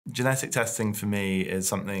Genetic testing for me is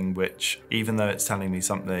something which, even though it's telling me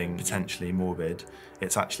something potentially morbid,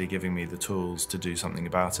 it's actually giving me the tools to do something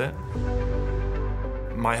about it.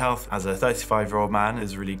 My health as a 35-year-old man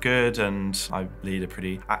is really good, and I lead a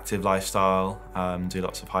pretty active lifestyle, do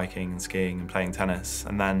lots of hiking and skiing and playing tennis.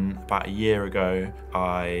 And then about a year ago,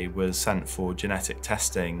 I was sent for genetic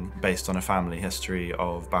testing based on a family history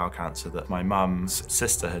of bowel cancer that my mum's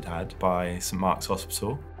sister had had by St Mark's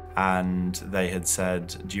Hospital. And they had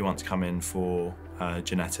said, do you want to come in for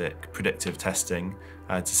genetic predictive testing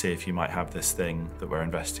to see if you might have this thing that we're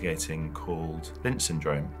investigating called Lynch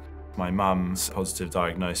syndrome. My mum's positive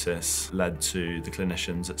diagnosis led to the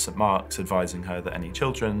clinicians at St Mark's advising her that any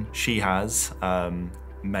children she has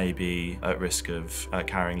may be at risk of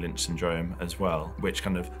carrying Lynch syndrome as well, which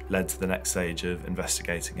kind of led to the next stage of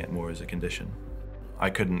investigating it more as a condition. I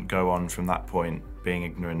couldn't go on from that point being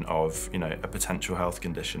ignorant of, a potential health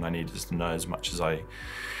condition. I needed to know as much as I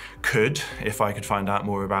could if I could find out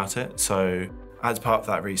more about it. So as part of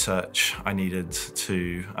that research, I needed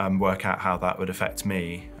to work out how that would affect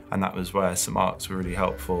me. And that was where St Mark's were really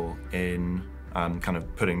helpful in kind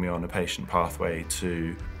of putting me on a patient pathway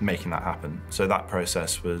to making that happen. So that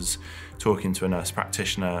process was talking to a nurse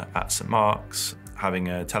practitioner at St Mark's, having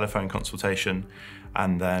a telephone consultation,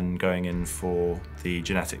 and then going in for the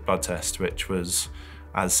genetic blood test, which was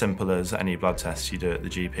as simple as any blood test you do at the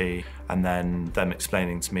GP, and then them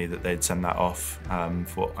explaining to me that they'd send that off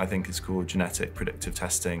for what I think is called genetic predictive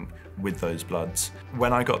testing with those bloods.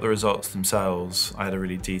 When I got the results themselves, I had a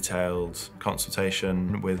really detailed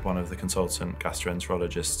consultation with one of the consultant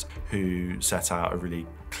gastroenterologists who set out a really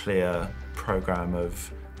clear program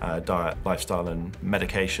of diet, lifestyle and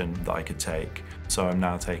medication that I could take. So I'm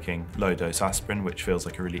now taking low-dose aspirin, which feels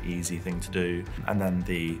like a really easy thing to do. And then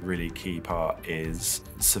the really key part is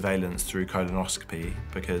surveillance through colonoscopy,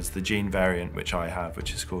 because the gene variant which I have,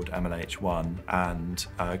 which is called MLH1, and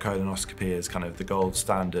colonoscopy is kind of the gold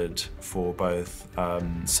standard for both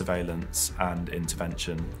surveillance and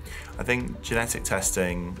intervention. I think genetic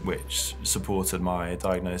testing, which supported my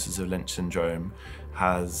diagnosis of Lynch syndrome,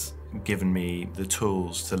 has given me the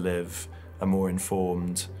tools to live a more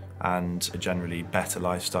informed and a generally better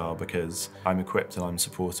lifestyle, because I'm equipped and I'm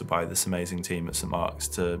supported by this amazing team at St Mark's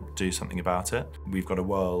to do something about it. We've got a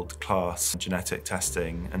world-class genetic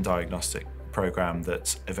testing and diagnostic program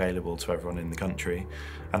that's available to everyone in the country,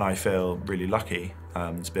 and I feel really lucky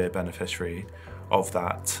to be a beneficiary of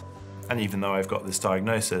that. And even though I've got this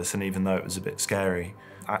diagnosis, and even though it was a bit scary,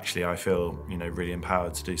 actually I feel really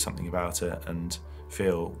empowered to do something about it and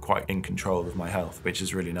feel quite in control of my health, which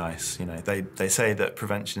is really nice. They say that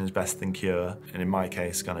prevention is best than cure, and in my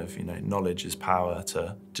case, kind of knowledge is power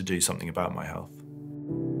to do something about my health.